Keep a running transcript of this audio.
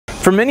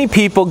For many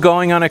people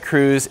going on a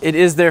cruise, it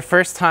is their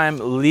first time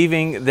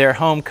leaving their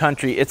home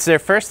country. It's their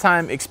first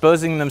time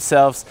exposing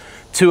themselves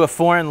to a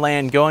foreign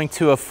land, going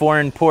to a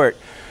foreign port.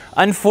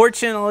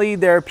 Unfortunately,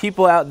 there are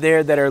people out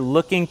there that are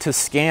looking to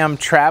scam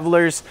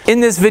travelers. In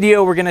this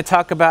video, we're going to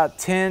talk about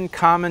 10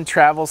 common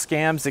travel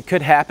scams that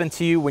could happen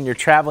to you when you're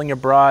traveling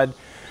abroad.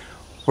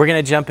 We're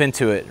going to jump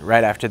into it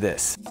right after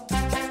this.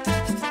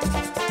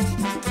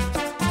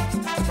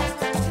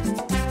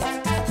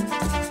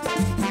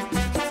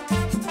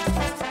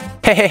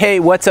 Hey,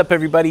 what's up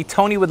everybody?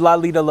 Tony with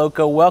Lido,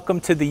 Loca. Welcome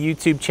to the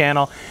YouTube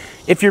channel.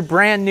 If you're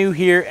brand new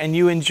here and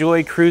you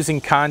enjoy cruising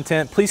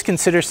content, please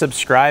consider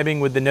subscribing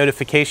with the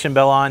notification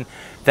bell on.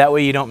 That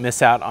way you don't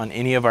miss out on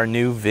any of our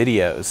new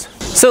videos.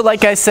 So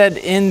like I said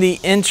in the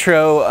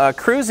intro,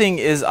 cruising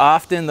is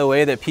often the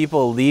way that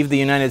people leave the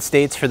United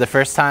States for the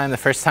first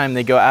time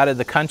they go out of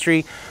the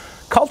country.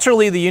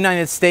 Culturally, the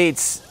United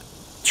States,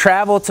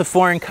 travel to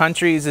foreign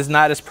countries is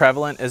not as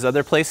prevalent as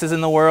other places in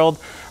the world.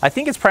 I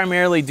think it's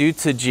primarily due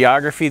to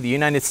geography. The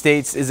United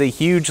States is a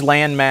huge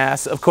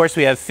landmass. Of course,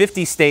 we have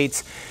 50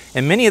 states,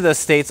 and many of those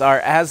states are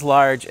as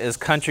large as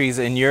countries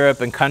in Europe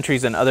and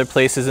countries in other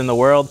places in the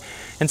world.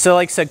 And so,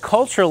 like I said,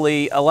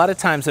 culturally, a lot of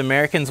times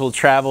Americans will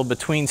travel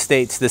between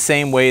states the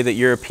same way that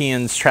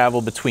Europeans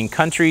travel between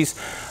countries.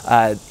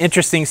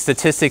 Interesting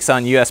statistics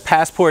on US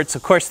passports.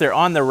 Of course, they're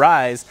on the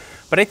rise,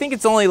 but I think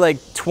it's only like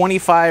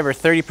 25 or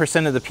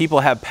 30% of the people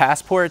have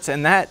passports,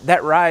 and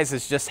that rise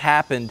has just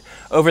happened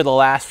over the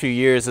last few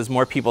years as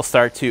more people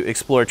start to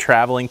explore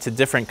traveling to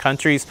different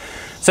countries.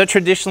 So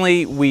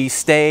traditionally, we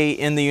stay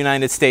in the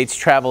United States,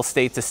 travel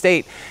state to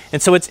state.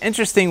 And so what's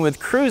interesting with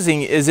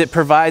cruising is it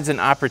provides an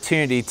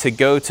opportunity to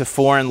go to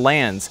foreign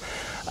lands.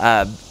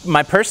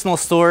 My personal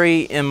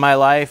story in my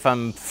life,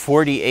 I'm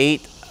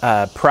 48.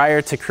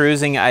 Prior to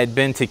cruising, I had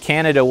been to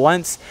Canada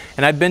once,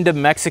 and I'd been to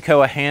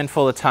Mexico a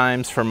handful of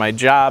times for my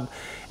job,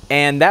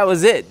 and that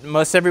was it.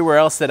 Most everywhere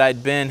else that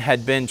I'd been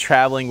had been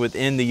traveling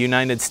within the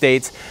United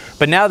States.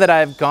 But now that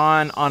I've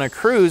gone on a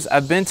cruise,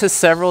 I've been to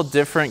several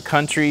different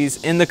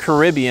countries in the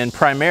Caribbean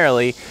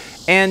primarily,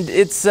 and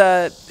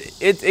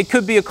it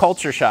could be a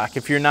culture shock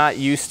if you're not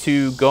used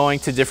to going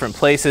to different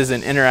places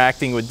and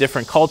interacting with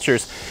different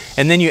cultures.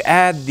 And then you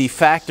add the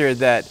factor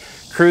that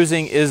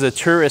cruising is a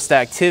tourist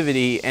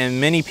activity,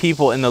 and many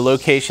people in the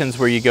locations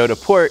where you go to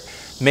port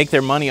make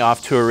their money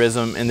off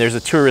tourism, and there's a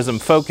tourism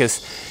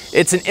focus.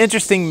 It's an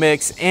interesting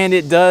mix, and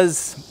it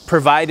does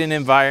provide an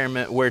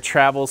environment where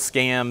travel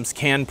scams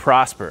can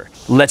prosper.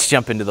 Let's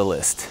jump into the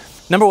list.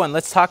 Number one,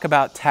 let's talk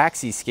about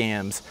taxi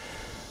scams.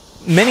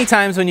 Many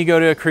times when you go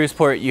to a cruise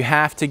port, you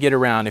have to get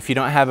around. If you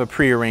don't have a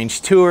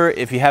prearranged tour,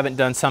 if you haven't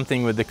done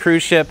something with the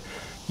cruise ship,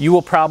 you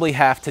will probably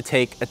have to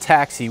take a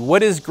taxi.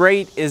 What is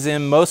great is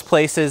in most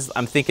places,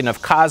 I'm thinking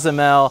of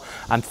Cozumel,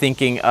 I'm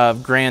thinking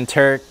of Grand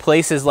Turk,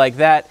 places like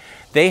that,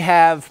 they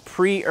have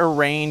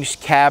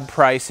pre-arranged cab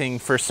pricing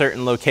for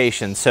certain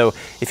locations. So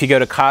if you go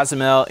to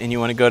Cozumel and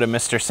you want to go to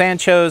Mr.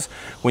 Sancho's,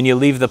 when you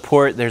leave the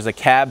port, there's a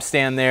cab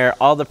stand there.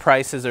 All the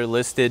prices are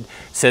listed,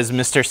 says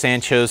Mr.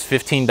 Sancho's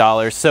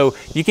 $15. So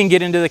you can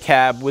get into the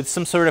cab with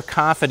some sort of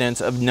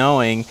confidence of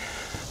knowing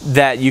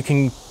that you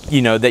can,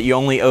 that you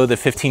only owe the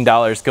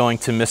 $15 going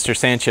to Mr.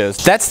 Sancho's.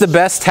 That's the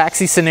best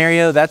taxi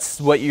scenario. That's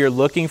what you're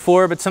looking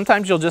for. But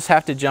sometimes you'll just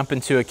have to jump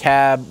into a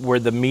cab where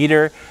the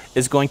meter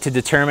is going to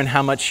determine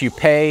how much you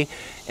pay.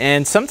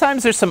 And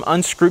sometimes there's some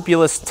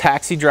unscrupulous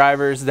taxi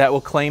drivers that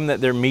will claim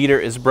that their meter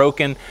is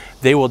broken.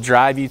 They will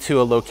drive you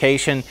to a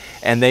location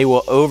and they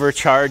will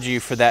overcharge you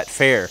for that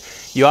fare.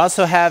 You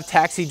also have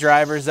taxi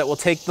drivers that will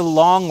take the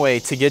long way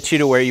to get you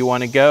to where you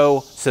want to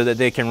go so that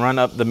they can run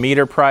up the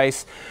meter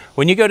price.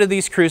 When you go to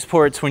these cruise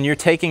ports, when you're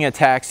taking a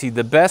taxi,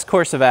 the best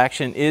course of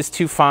action is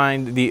to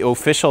find the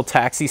official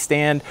taxi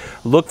stand,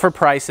 look for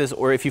prices,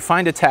 or if you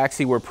find a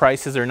taxi where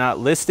prices are not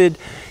listed,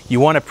 you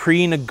want to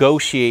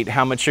pre-negotiate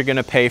how much you're going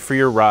to pay for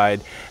your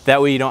ride.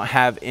 That way you don't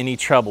have any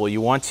trouble.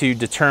 You want to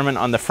determine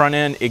on the front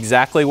end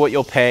exactly what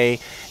you'll pay,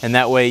 and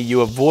that way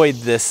you avoid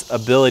this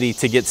ability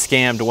to get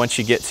scammed once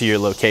you get to your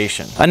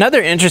location.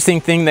 Another interesting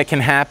thing that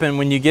can happen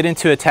when you get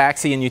into a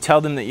taxi and you tell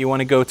them that you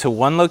want to go to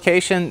one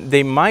location,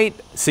 they might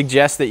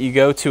suggest that you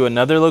go to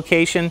another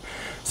location.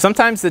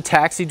 Sometimes the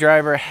taxi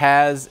driver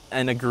has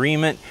an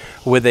agreement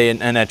with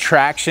an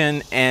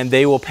attraction, and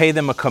they will pay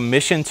them a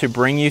commission to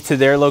bring you to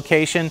their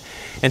location.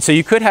 And so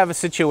you could have a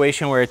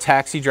situation where a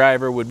taxi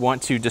driver would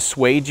want to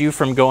dissuade you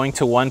from going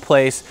to one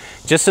place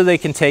just so they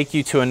can take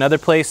you to another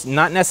place,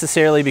 not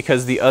necessarily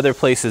because the other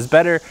place is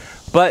better,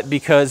 but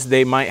because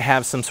they might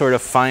have some sort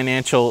of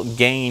financial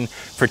gain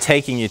for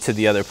taking you to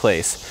the other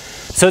place.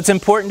 So it's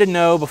important to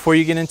know before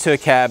you get into a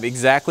cab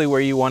exactly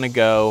where you want to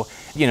go.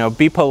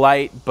 Be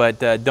polite, but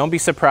don't be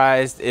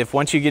surprised if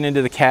once you get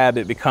into the cab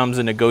it becomes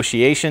a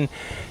negotiation.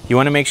 You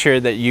want to make sure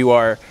that you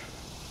are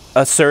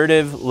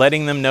assertive,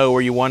 letting them know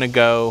where you want to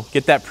go,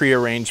 get that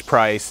prearranged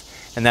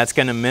price, and that's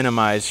going to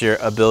minimize your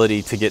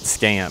ability to get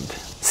scammed.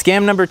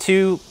 Scam number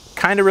two,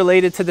 kind of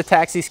related to the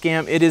taxi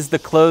scam. It is the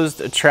closed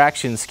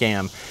attraction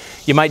scam.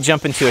 You might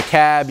jump into a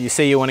cab, you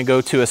say you want to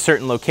go to a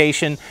certain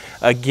location.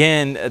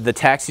 Again, the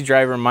taxi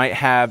driver might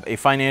have a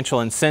financial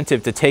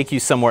incentive to take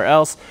you somewhere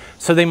else,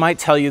 so they might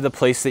tell you the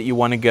place that you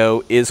want to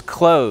go is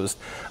closed.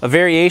 A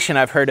variation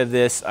I've heard of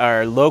this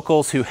are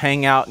locals who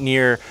hang out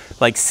near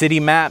like city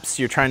maps.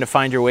 You're trying to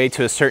find your way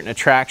to a certain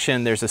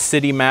attraction. There's a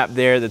city map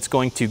there that's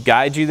going to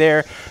guide you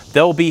there.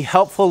 There'll be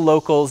helpful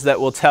locals that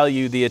will tell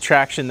you the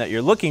attraction that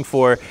you're looking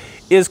for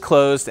is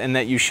closed and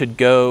that you should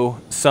go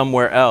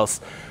somewhere else.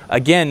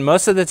 Again,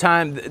 most of the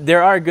time,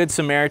 there are good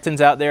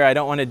Samaritans out there. I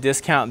don't want to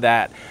discount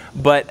that.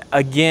 But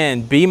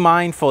again, be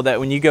mindful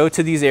that when you go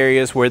to these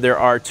areas where there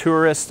are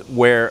tourists,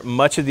 where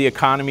much of the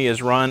economy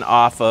is run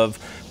off of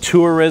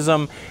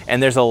tourism,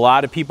 and there's a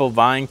lot of people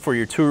vying for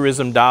your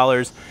tourism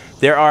dollars,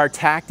 there are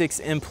tactics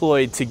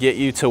employed to get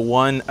you to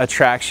one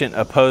attraction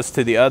opposed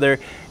to the other.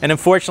 And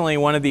unfortunately,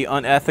 one of the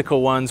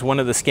unethical ones, one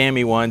of the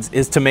scammy ones,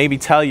 is to maybe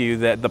tell you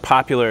that the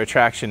popular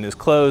attraction is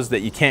closed,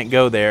 that you can't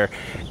go there,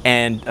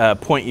 and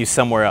point you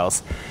somewhere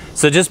else.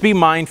 So just be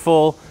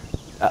mindful,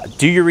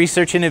 do your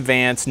research in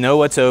advance, know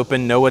what's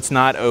open, know what's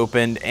not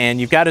open,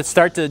 and you've got to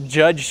start to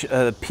judge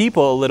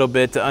people a little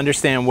bit to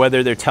understand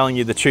whether they're telling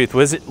you the truth,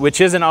 which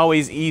isn't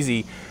always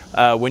easy.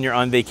 When you're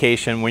on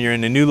vacation, when you're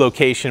in a new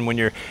location, when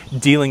you're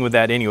dealing with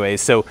that anyway.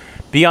 So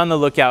be on the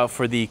lookout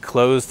for the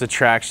closed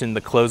attraction,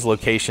 the closed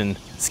location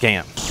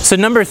scam. So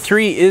number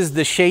 3 is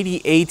the shady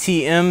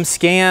ATM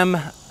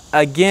scam.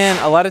 Again,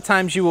 a lot of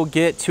times you will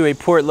get to a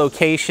port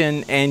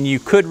location and you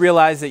could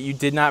realize that you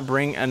did not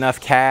bring enough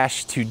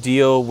cash to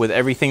deal with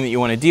everything that you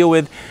want to deal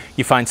with.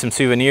 You find some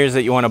souvenirs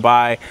that you want to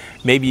buy.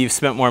 Maybe you've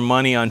spent more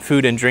money on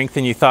food and drink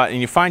than you thought,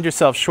 and you find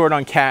yourself short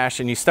on cash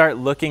and you start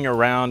looking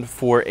around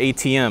for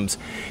ATMs.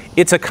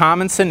 It's a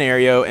common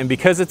scenario, and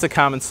because it's a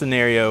common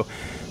scenario,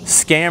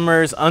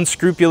 scammers,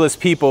 unscrupulous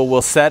people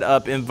will set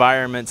up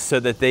environments so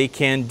that they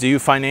can do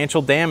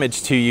financial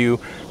damage to you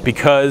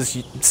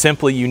because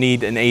simply you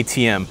need an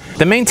ATM.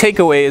 The main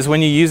takeaway is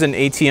when you use an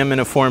ATM in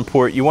a foreign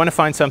port, you want to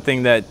find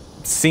something that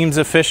seems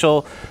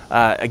official.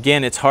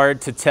 Again, it's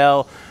hard to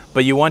tell,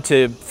 but you want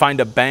to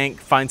find a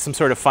bank, find some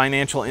sort of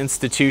financial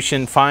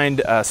institution,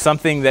 find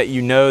something that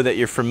you know that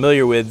you're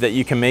familiar with that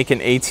you can make an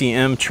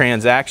ATM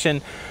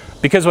transaction.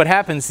 Because what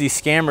happens, these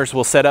scammers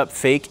will set up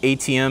fake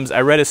ATMs.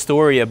 I read a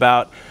story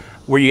about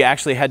where you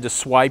actually had to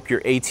swipe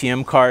your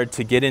ATM card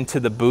to get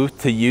into the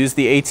booth to use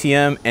the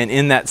ATM, and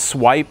in that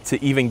swipe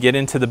to even get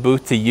into the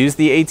booth to use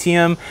the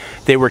ATM,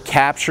 they were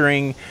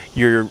capturing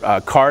your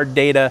card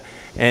data,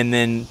 and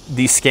then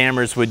these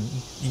scammers would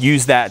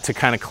use that to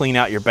kind of clean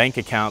out your bank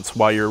accounts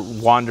while you're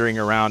wandering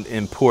around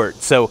in port.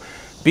 So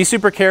be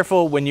super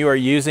careful when you are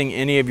using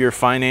any of your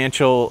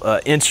financial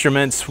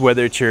instruments,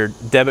 whether it's your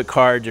debit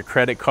card, your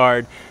credit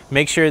card.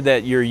 Make sure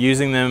that you're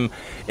using them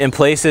in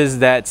places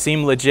that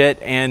seem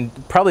legit, and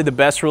probably the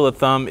best rule of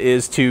thumb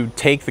is to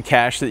take the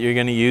cash that you're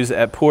going to use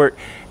at port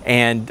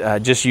and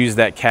just use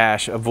that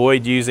cash.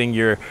 Avoid using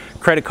your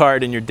credit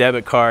card and your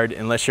debit card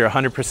unless you're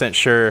 100%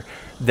 sure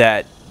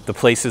that the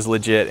place is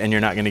legit and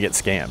you're not going to get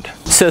scammed.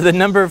 So the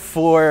number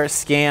 4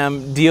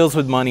 scam deals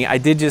with money. I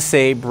did just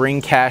say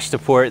bring cash to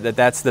port,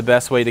 that's the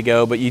best way to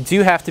go, but you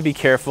do have to be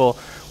careful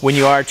when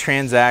you are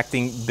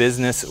transacting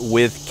business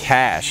with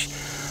cash.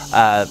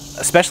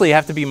 Especially you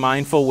have to be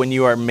mindful when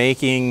you are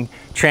making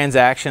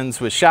transactions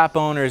with shop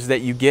owners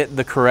that you get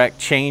the correct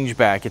change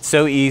back. It's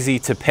so easy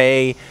to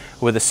pay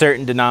with a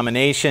certain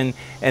denomination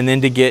and then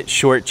to get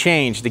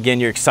shortchanged. Again,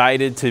 you're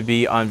excited to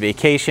be on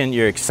vacation,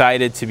 you're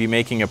excited to be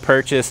making a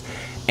purchase,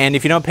 and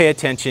if you don't pay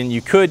attention,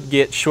 you could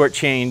get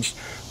shortchanged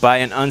by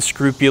an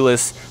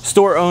unscrupulous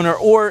store owner,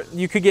 or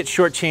you could get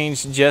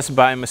shortchanged just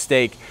by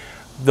mistake.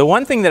 The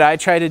one thing that I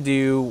try to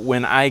do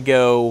when I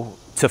go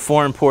to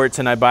foreign ports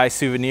and I buy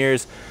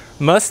souvenirs,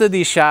 most of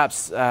these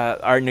shops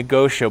are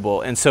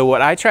negotiable, and so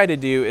what I try to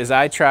do is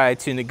I try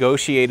to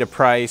negotiate a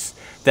price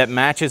that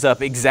matches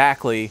up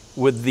exactly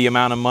with the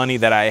amount of money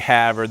that I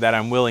have or that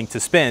I'm willing to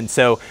spend.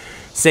 So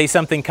say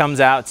something comes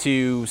out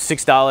to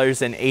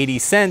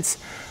 $6.80,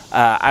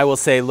 I will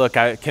say, look,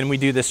 can we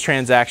do this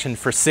transaction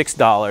for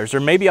 $6? Or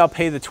maybe I'll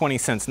pay the 20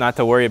 cents, not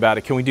to worry about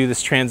it. Can we do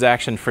this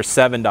transaction for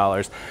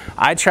 $7?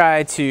 I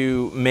try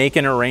to make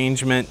an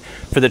arrangement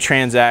for the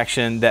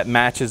transaction that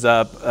matches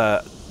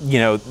up you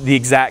know, the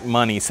exact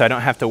money, so I don't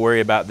have to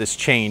worry about this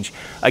change.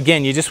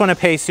 Again, you just want to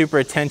pay super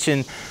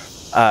attention.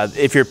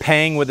 If you're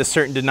paying with a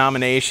certain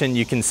denomination,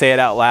 you can say it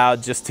out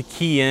loud just to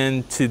key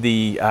in to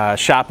the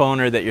shop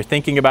owner that you're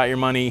thinking about your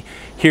money.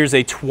 Here's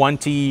a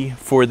 20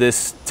 for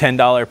this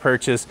 $10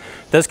 purchase.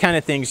 Those kind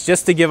of things,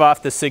 just to give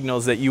off the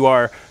signals that you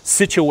are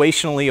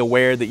situationally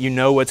aware, that you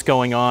know what's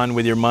going on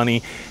with your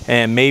money,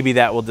 and maybe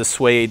that will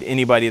dissuade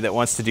anybody that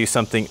wants to do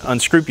something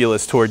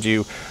unscrupulous towards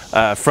you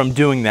from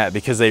doing that,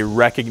 because they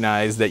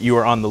recognize that you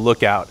are on the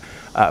lookout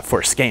for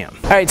a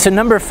scam. All right, so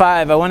number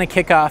 5, I want to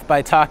kick off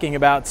by talking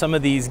about some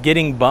of these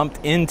getting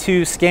bumped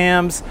into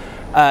scams.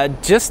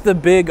 Just the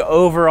big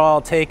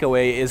overall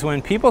takeaway is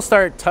when people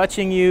start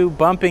touching you,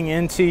 bumping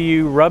into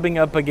you, rubbing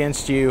up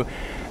against you,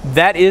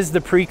 That is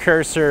the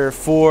precursor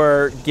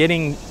for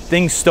getting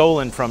things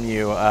stolen from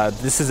you.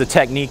 This is a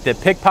technique that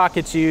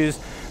pickpockets use.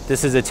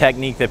 This is a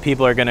technique that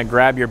people are going to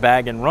grab your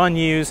bag and run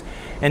use.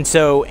 And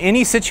so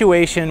any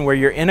situation where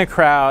you're in a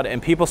crowd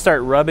and people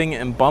start rubbing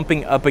and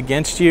bumping up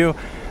against you,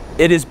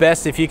 it is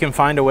best if you can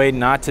find a way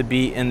not to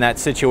be in that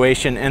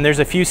situation. And there's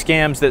a few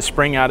scams that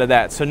spring out of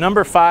that. So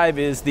number 5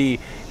 is the,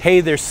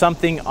 hey, there's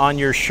something on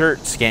your shirt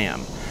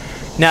scam.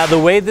 Now, the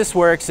way this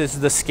works is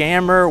the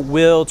scammer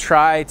will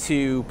try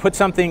to put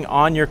something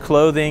on your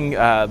clothing,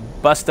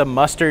 bust a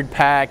mustard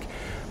pack,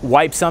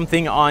 wipe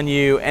something on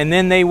you, and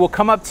then they will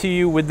come up to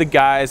you with the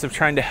guise of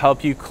trying to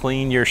help you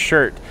clean your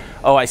shirt.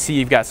 Oh, I see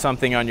you've got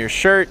something on your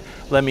shirt.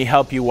 Let me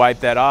help you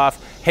wipe that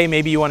off. Hey,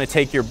 maybe you want to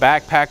take your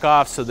backpack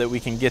off so that we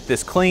can get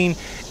this clean.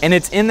 And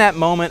it's in that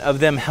moment of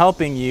them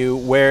helping you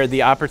where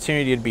the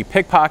opportunity to be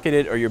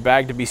pickpocketed or your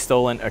bag to be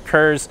stolen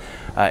occurs.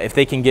 If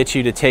they can get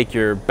you to take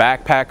your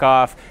backpack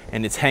off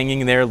and it's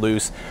hanging there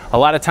loose, a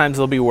lot of times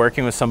they'll be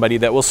working with somebody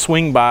that will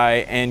swing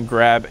by and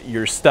grab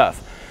your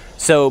stuff.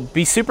 So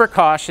be super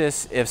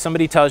cautious. If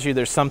somebody tells you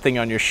there's something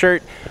on your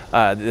shirt,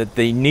 that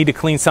they need to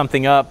clean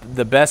something up,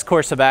 the best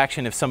course of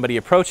action if somebody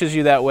approaches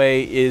you that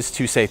way is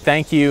to say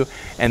thank you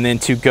and then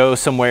to go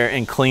somewhere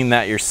and clean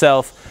that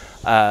yourself.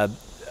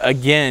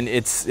 Again,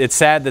 it's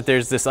sad that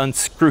there's this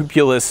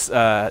unscrupulous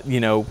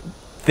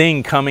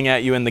thing coming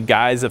at you in the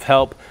guise of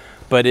help,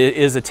 but it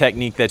is a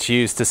technique that's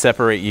used to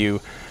separate you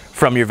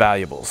from your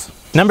valuables.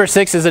 Number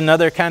 6 is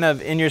another kind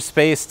of in your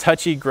space,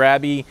 touchy,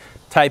 grabby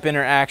type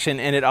interaction,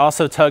 and it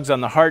also tugs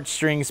on the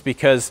heartstrings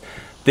because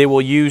they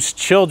will use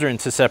children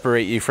to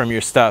separate you from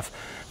your stuff.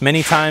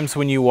 Many times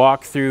when you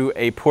walk through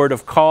a port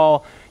of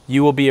call,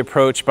 you will be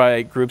approached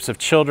by groups of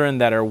children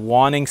that are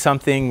wanting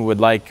something, would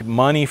like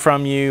money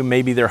from you,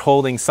 maybe they're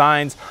holding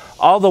signs.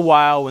 All the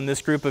while, when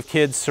this group of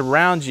kids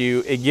surround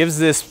you, it gives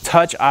this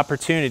touch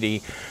opportunity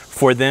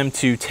for them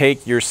to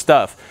take your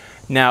stuff.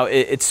 Now,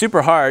 it's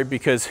super hard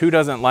because who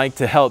doesn't like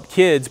to help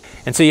kids?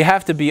 And so you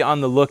have to be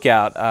on the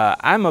lookout.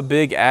 I'm a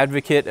big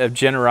advocate of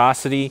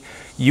generosity.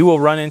 You will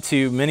run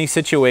into many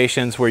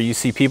situations where you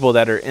see people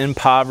that are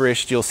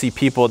impoverished, you'll see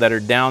people that are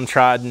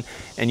downtrodden,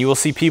 and you will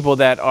see people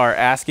that are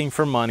asking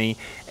for money.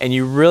 And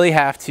you really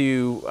have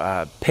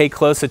to pay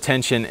close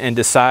attention and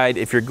decide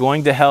if you're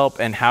going to help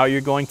and how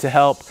you're going to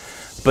help.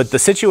 But the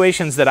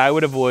situations that I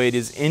would avoid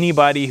is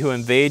anybody who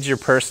invades your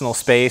personal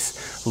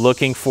space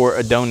looking for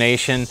a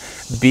donation.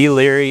 Be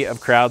leery of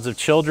crowds of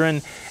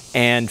children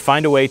and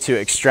find a way to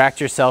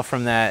extract yourself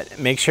from that.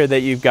 Make sure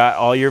that you've got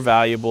all your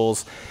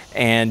valuables.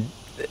 And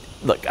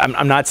look,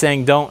 I'm not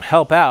saying don't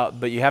help out,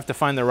 but you have to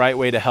find the right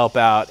way to help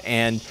out.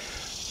 And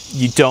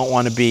you don't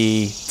want to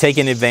be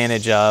taken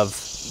advantage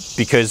of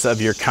because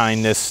of your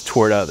kindness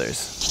toward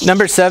others.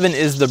 Number 7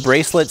 is the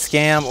bracelet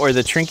scam or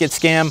the trinket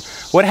scam.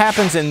 What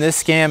happens in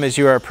this scam is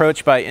you are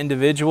approached by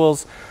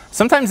individuals.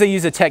 Sometimes they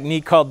use a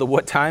technique called the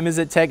what time is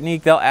it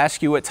technique. They'll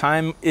ask you what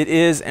time it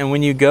is, and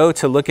when you go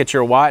to look at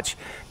your watch,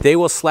 they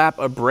will slap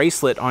a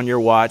bracelet on your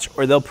watch,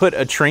 or they'll put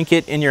a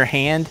trinket in your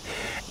hand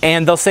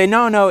and they'll say,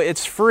 no,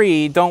 it's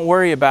free, don't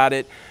worry about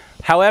it.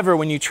 However,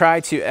 when you try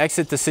to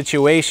exit the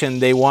situation,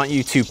 they want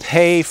you to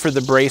pay for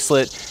the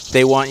bracelet,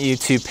 they want you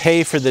to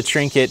pay for the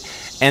trinket,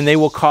 and they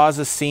will cause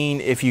a scene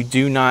if you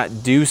do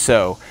not do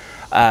so.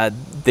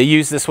 They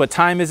use this what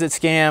time is it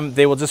scam.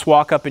 They will just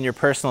walk up in your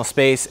personal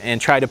space and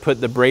try to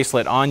put the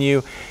bracelet on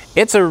you.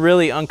 It's a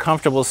really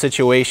uncomfortable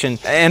situation.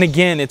 And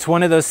again, it's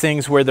one of those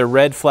things where the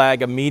red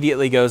flag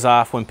immediately goes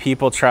off when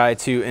people try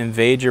to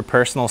invade your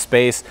personal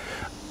space.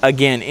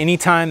 Again,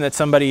 anytime that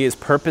somebody is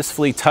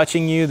purposefully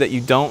touching you that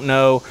you don't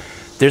know,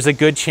 there's a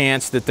good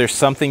chance that there's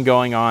something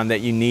going on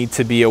that you need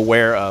to be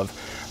aware of.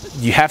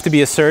 You have to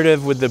be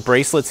assertive with the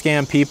bracelet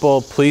scam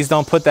people. Please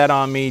don't put that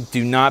on me.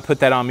 Do not put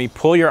that on me.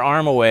 Pull your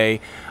arm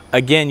away.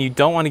 Again, you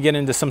don't want to get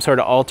into some sort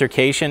of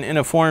altercation in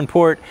a foreign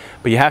port,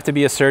 but you have to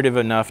be assertive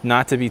enough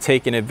not to be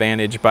taken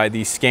advantage by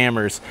these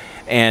scammers.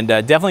 And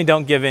definitely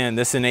don't give in.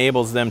 This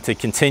enables them to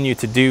continue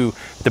to do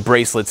the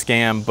bracelet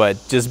scam, but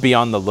just be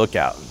on the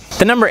lookout.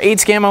 The number 8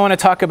 scam I want to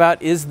talk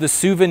about is the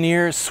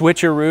souvenir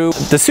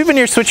switcheroo. The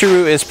souvenir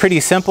switcheroo is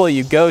pretty simple.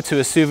 You go to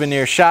a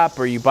souvenir shop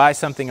or you buy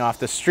something off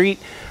the street,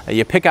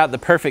 you pick out the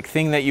perfect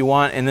thing that you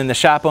want, and then the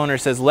shop owner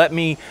says, let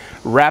me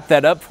wrap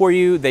that up for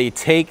you. They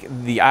take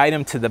the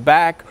item to the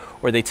back,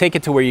 or they take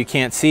it to where you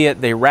can't see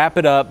it, they wrap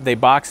it up, they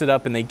box it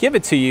up, and they give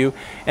it to you.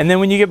 And then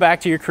when you get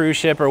back to your cruise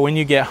ship or when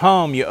you get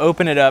home, you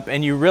open it up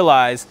and you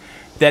realize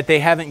that they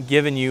haven't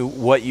given you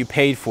what you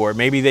paid for.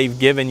 Maybe they've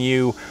given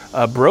you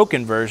a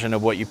broken version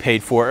of what you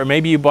paid for, or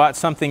maybe you bought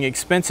something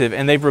expensive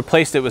and they've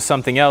replaced it with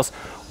something else,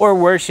 or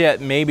worse yet,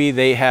 maybe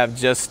they have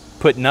just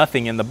put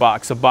nothing in the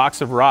box, a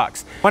box of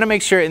rocks. I want to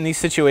make sure in these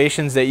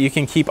situations that you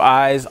can keep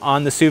eyes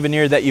on the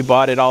souvenir that you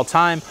bought at all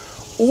time.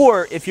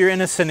 Or if you're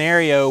in a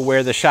scenario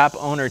where the shop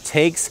owner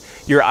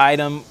takes your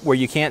item where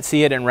you can't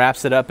see it and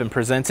wraps it up and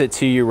presents it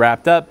to you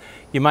wrapped up,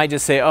 you might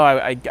just say, oh,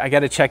 I got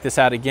to check this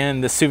out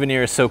again. This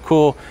souvenir is so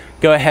cool.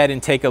 Go ahead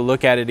and take a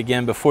look at it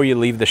again before you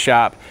leave the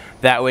shop.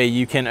 That way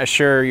you can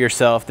assure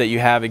yourself that you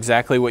have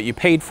exactly what you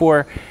paid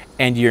for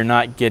and you're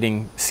not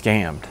getting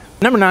scammed.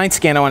 Number 9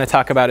 scam I want to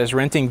talk about is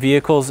renting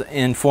vehicles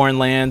in foreign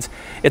lands.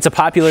 It's a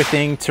popular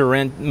thing to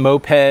rent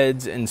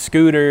mopeds and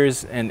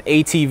scooters and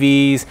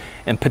ATVs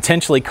and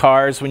potentially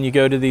cars when you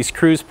go to these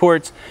cruise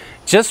ports.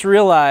 Just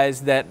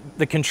realize that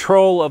the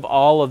control of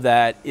all of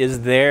that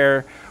is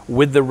there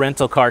with the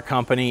rental car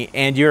company,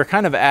 and you're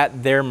kind of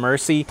at their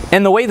mercy.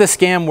 And the way the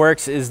scam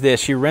works is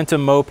this: you rent a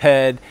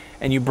moped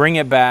and you bring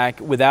it back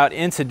without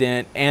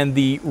incident, and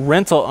the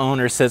rental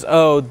owner says,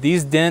 oh,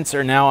 these dents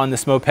are now on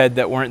this moped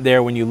that weren't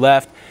there when you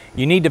left.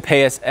 You need to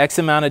pay us X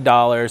amount of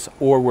dollars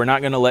or we're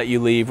not going to let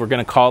you leave. We're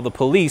going to call the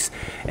police.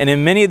 And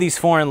in many of these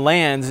foreign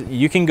lands,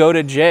 you can go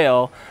to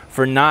jail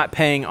for not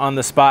paying on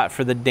the spot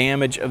for the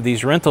damage of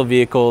these rental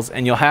vehicles,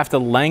 and you'll have to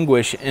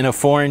languish in a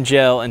foreign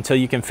jail until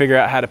you can figure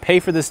out how to pay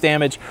for this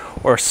damage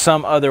or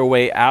some other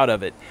way out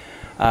of it.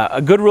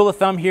 A good rule of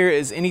thumb here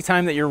is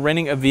anytime that you're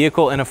renting a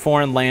vehicle in a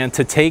foreign land,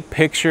 to take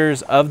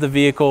pictures of the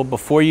vehicle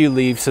before you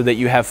leave so that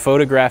you have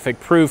photographic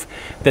proof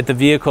that the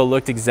vehicle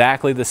looked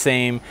exactly the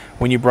same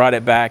when you brought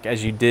it back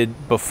as you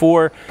did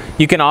before.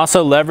 You can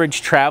also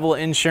leverage travel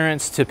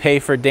insurance to pay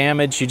for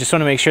damage. You just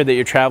want to make sure that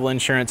your travel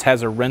insurance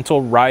has a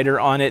rental rider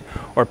on it,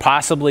 or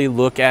possibly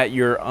look at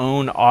your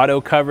own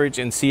auto coverage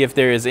and see if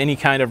there is any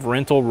kind of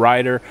rental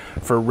rider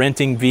for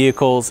renting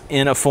vehicles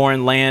in a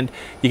foreign land.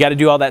 You got to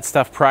do all that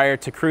stuff prior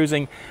to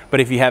cruising. But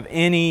if you have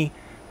any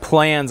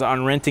plans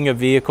on renting a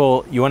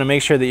vehicle, you want to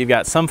make sure that you've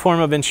got some form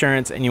of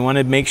insurance, and you want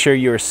to make sure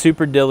you're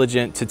super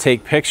diligent to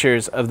take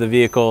pictures of the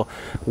vehicle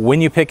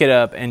when you pick it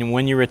up and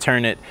when you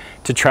return it,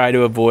 to try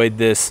to avoid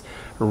this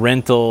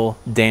rental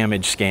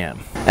damage scam.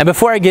 And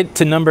before I get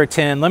to number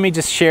 10, let me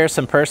just share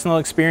some personal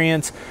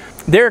experience.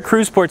 There are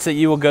cruise ports that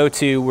you will go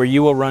to where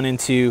you will run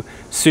into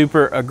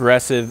super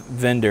aggressive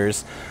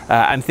vendors.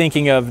 I'm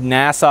thinking of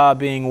Nassau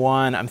being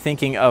one. I'm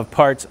thinking of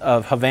parts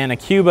of Havana,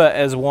 Cuba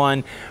as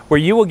one, where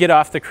you will get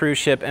off the cruise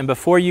ship, and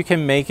before you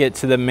can make it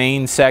to the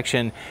main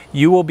section,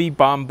 you will be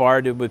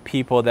bombarded with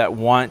people that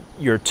want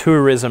your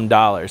tourism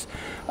dollars.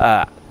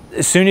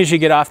 As soon as you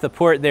get off the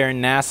port there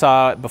in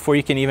Nassau, before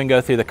you can even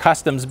go through the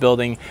customs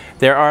building,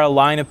 there are a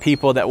line of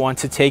people that want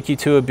to take you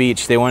to a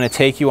beach. They want to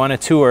take you on a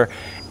tour.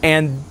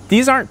 And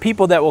these aren't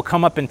people that will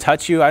come up and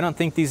touch you. I don't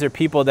think these are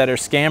people that are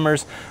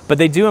scammers, but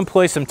they do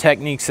employ some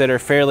techniques that are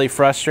fairly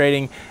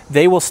frustrating.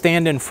 They will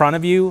stand in front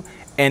of you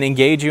and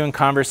engage you in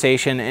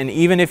conversation, and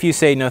even if you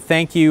say no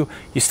thank you,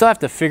 you still have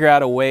to figure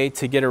out a way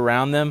to get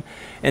around them.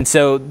 And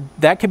so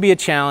that could be a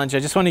challenge. I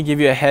just want to give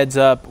you a heads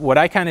up. What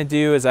I kind of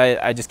do is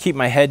I just keep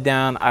my head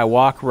down. I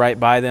walk right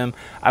by them.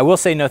 I will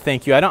say no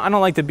thank you. I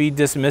don't like to be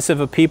dismissive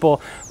of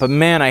people, but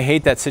man, I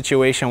hate that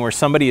situation where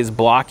somebody is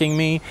blocking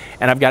me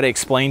and I've got to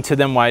explain to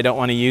them why I don't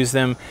want to use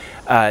them.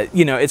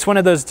 You know, it's one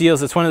of those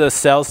deals, it's one of those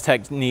sales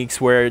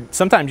techniques where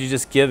sometimes you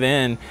just give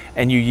in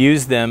and you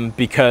use them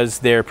because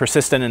they're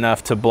persistent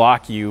enough to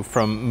block you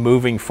from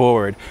moving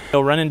forward.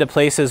 You'll run into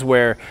places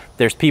where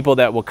there's people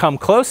that will come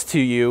close to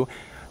you.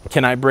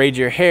 Can I braid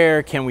your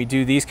hair? Can we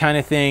do these kind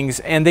of things?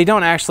 And they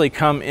don't actually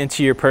come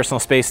into your personal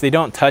space. They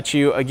don't touch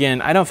you.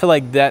 Again, I don't feel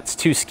like that's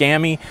too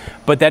scammy,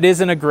 but that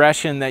is an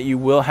aggression that you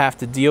will have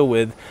to deal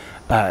with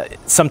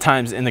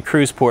sometimes in the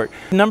cruise port.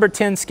 Number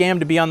 10 scam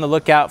to be on the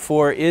lookout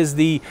for is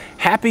the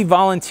happy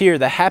volunteer,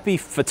 the happy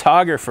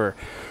photographer.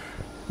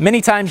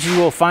 Many times you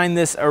will find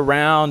this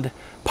around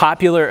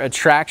popular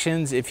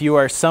attractions. If you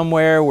are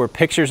somewhere where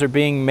pictures are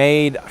being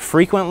made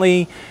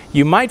frequently,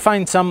 you might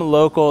find some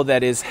local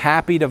that is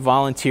happy to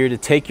volunteer to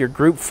take your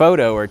group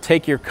photo or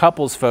take your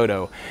couple's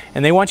photo,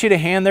 and they want you to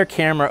hand their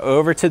camera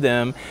over to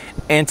them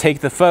and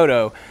take the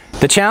photo.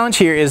 The challenge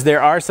here is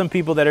there are some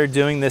people that are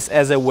doing this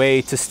as a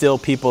way to steal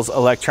people's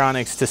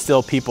electronics, to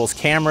steal people's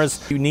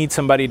cameras. You need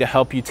somebody to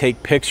help you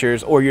take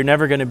pictures, or you're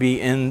never going to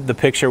be in the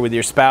picture with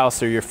your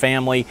spouse or your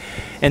family.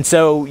 And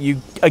so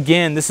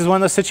again, this is one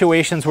of those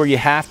situations where you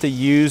have to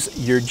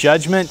use your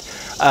judgment.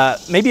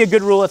 Maybe a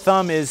good rule of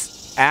thumb is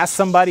ask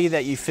somebody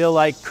that you feel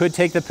like could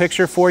take the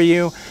picture for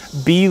you.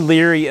 Be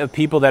leery of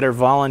people that are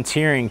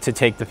volunteering to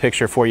take the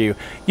picture for you.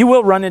 You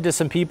will run into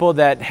some people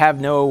that have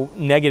no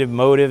negative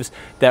motives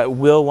that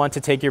will want to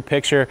take your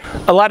picture.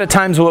 A lot of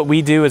times what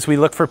we do is we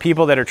look for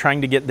people that are trying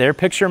to get their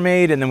picture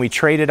made, and then we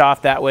trade it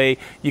off that way.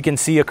 You can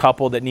see a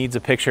couple that needs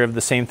a picture of the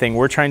same thing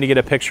we're trying to get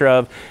a picture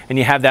of, and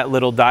you have that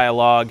little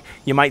dialogue.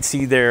 You might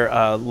see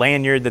their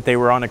lanyard that they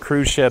were on a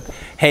cruise ship.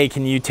 Hey,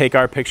 can you take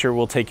our picture?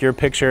 We'll take your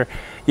picture.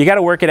 You got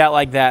to work it out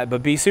like that,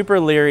 but be super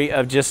leery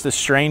of just a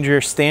stranger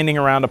standing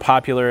around a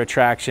popular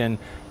attraction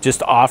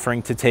just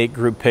offering to take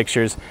group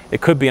pictures.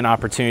 It could be an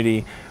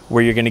opportunity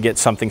where you're going to get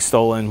something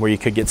stolen, where you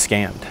could get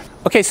scammed.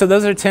 Okay, so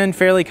those are 10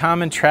 fairly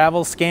common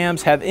travel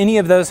scams. Have any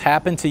of those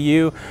happened to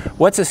you?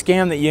 What's a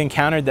scam that you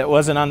encountered that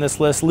wasn't on this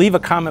list? Leave a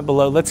comment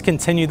below. Let's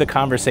continue the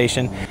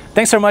conversation.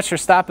 Thanks so much for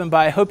stopping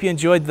by. I hope you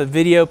enjoyed the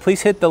video.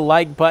 Please hit the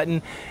like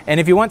button. And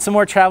if you want some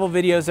more travel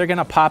videos, they're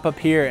gonna pop up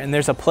here, and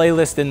there's a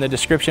playlist in the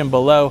description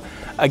below.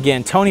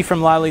 Again, Tony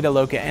from Lido,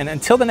 Loca, and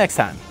until the next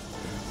time,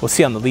 we'll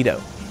see you on the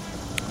Lido.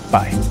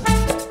 Bye.